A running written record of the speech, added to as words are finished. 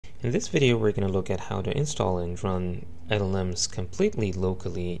In this video, we're going to look at how to install and run LLMs completely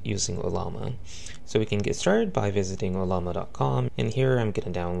locally using Ollama. So we can get started by visiting ollama.com, and here I'm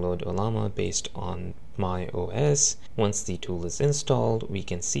going to download Ollama based on my OS. Once the tool is installed, we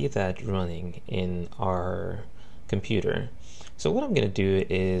can see that running in our computer. So what I'm going to do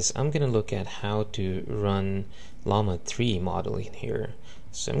is I'm going to look at how to run Llama 3 model in here.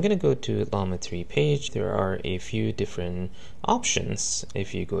 So I'm going to go to Llama 3 page. There are a few different options.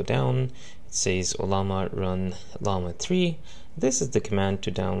 If you go down, it says Ollama run Llama 3. This is the command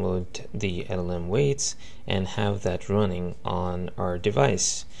to download the LLM weights and have that running on our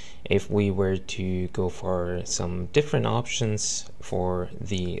device. If we were to go for some different options for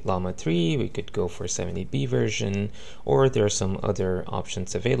the Llama 3, we could go for 70B version, or there are some other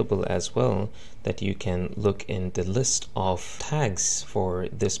options available as well that you can look in the list of tags for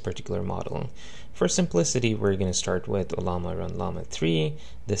this particular model. For simplicity, we're going to start with Ollama run Llama 3.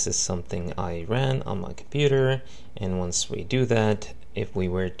 This is something I ran on my computer, and once we do that, if we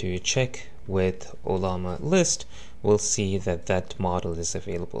were to check with Ollama list, we'll see that that model is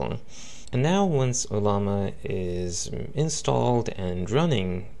available. And now once Ollama is installed and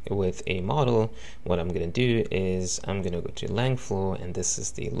running with a model, what I'm going to do is I'm going to go to Langflow, and this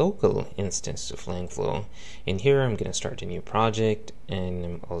is the local instance of Langflow. In here I'm going to start a new project,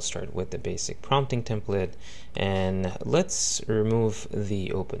 and I'll start with the basic prompting template, and let's remove the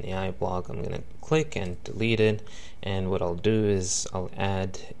OpenAI block. I'm going to click and delete it, and what I'll do is I'll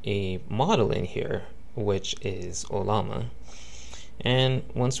add a model in here, which is Ollama. And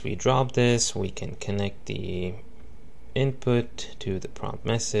once we drop this, we can connect the input to the prompt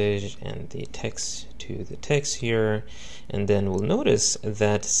message and the text to the text here, and then we'll notice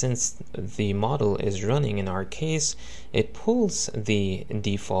that since the model is running in our case, it pulls the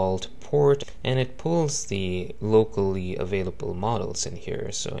default port and it pulls the locally available models in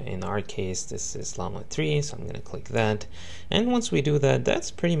here. So in our case, this is Llama 3, so I'm going to click that, and once we do that, that's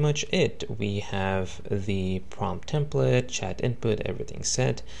pretty much it. We have the prompt template, chat input, everything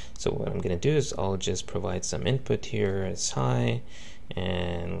set. So what I'm going to do is I'll just provide some input here as hi,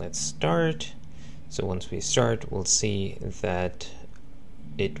 and let's start. So once we start, we'll see that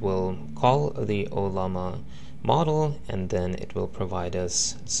it will call the Ollama model, and then it will provide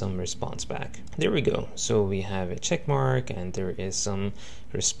us some response back. There we go. So we have a check mark, and there is some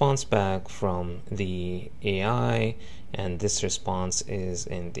response back from the AI, and this response is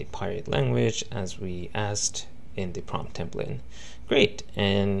in the pirate language as we asked in the prompt template. Great.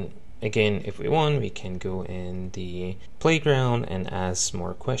 And again, if we want, we can go in the playground and ask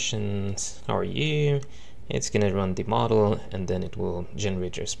more questions. How are you? It's going to run the model, and then it will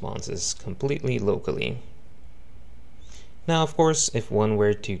generate responses completely locally. Now, of course, if one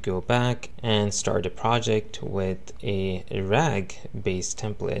were to go back and start a project with a RAG-based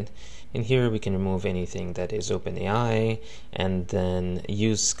template, in here we can remove anything that is OpenAI and then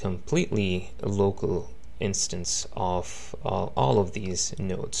use completely local instance of all of these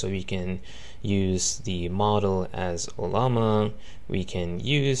nodes. So we can use the model as Ollama, we can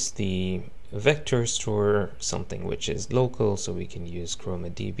use the vector store, something which is local, so we can use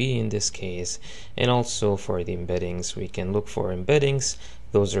ChromaDB in this case, and also for the embeddings, we can look for embeddings.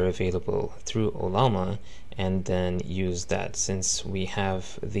 Those are available through Ollama, and then use that. Since we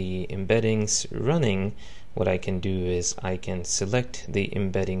have the embeddings running, what I can do is I can select the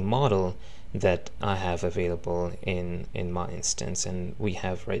embedding model that I have available in my instance, and we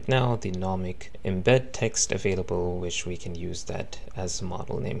have right now the nomic embed text available, which we can use that as a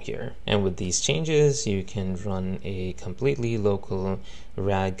model name here. And with these changes, you can run a completely local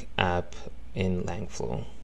RAG app in Langflow.